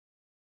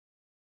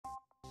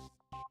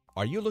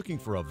Are you looking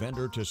for a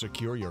vendor to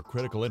secure your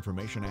critical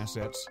information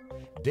assets?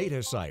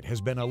 Datasite has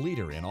been a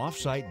leader in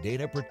off-site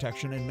data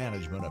protection and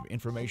management of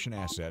information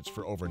assets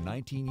for over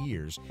 19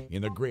 years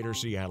in the greater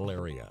Seattle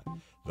area.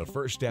 The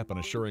first step in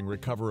assuring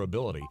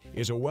recoverability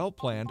is a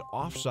well-planned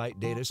off-site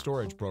data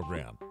storage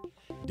program.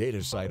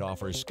 Datasite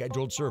offers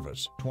scheduled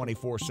service,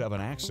 24/7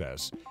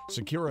 access,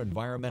 secure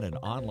environment, and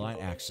online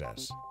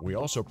access. We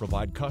also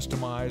provide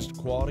customized,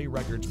 quality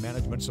records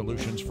management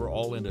solutions for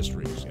all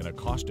industries in a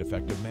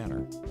cost-effective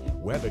manner.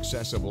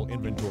 Web-accessible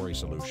inventory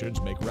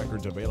solutions make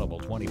records available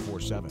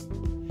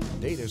 24/7.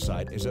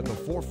 Datasite is at the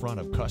forefront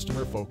of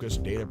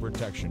customer-focused data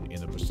protection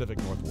in the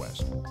Pacific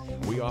Northwest.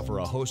 We offer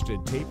a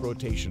hosted tape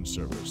rotation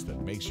service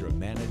that makes your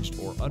managed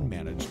or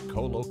unmanaged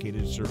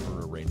co-located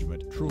server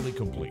arrangement truly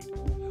complete.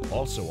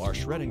 Also, our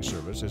shredding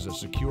service is a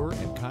secure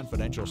and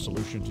confidential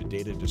solution to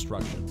data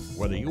destruction.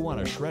 Whether you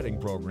want a shredding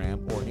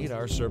program or need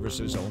our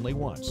services only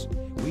once,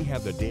 we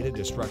have the data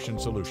destruction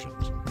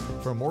solutions.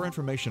 For more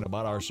information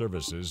about our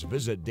services,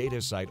 visit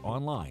Datasite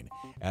online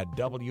at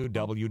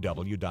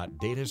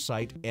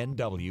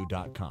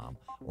www.datasitenw.com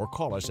or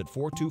call us at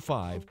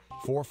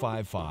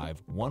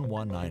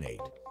 425-455-1198.